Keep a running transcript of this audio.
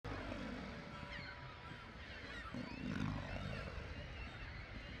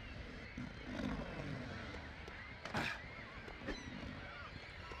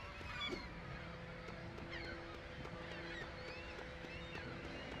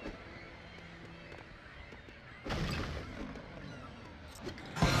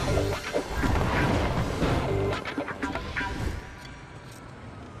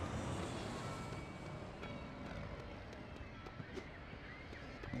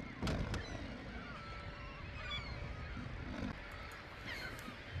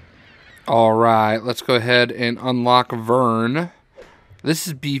Alright, let's go ahead and unlock Verne. This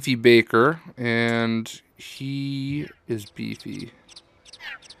is Beefy Baker, and he is beefy.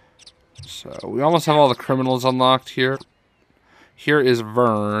 So, we almost have all the criminals unlocked here. Here is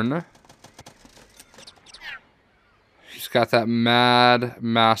Verne. He's got that mad,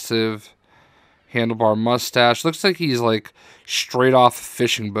 massive handlebar mustache. Looks like he's like straight off a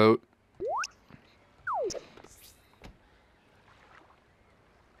fishing boat.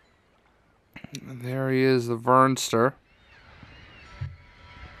 And there he is, the Vernster.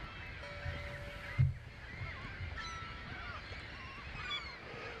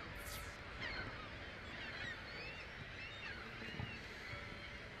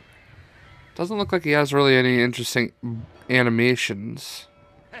 Doesn't look like he has really any interesting animations.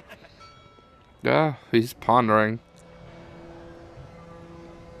 Yeah, he's pondering.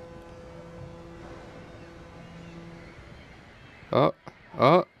 Oh.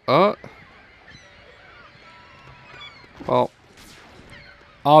 Well,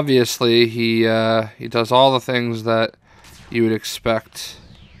 obviously he does all the things that you would expect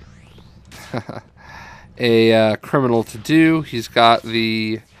a criminal to do. He's got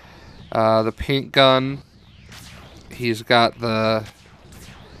the paint gun. He's got the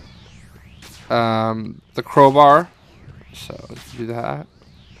crowbar. So let's do that.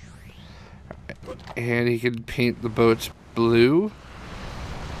 And he can paint the boats blue.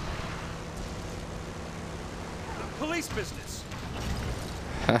 Police business.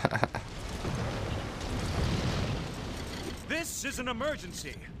 This is an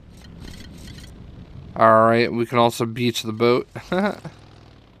emergency. Alright, we can also beach the boat.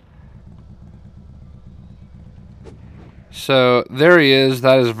 So, there he is.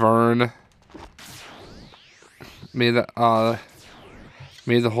 That is Verne. Made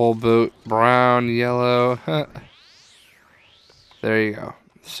the whole boat brown, yellow. There you go.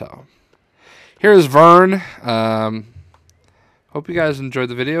 So, here's Verne. Hope you guys enjoyed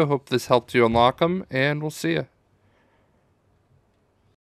the video. Hope this helped you unlock them, and we'll see you.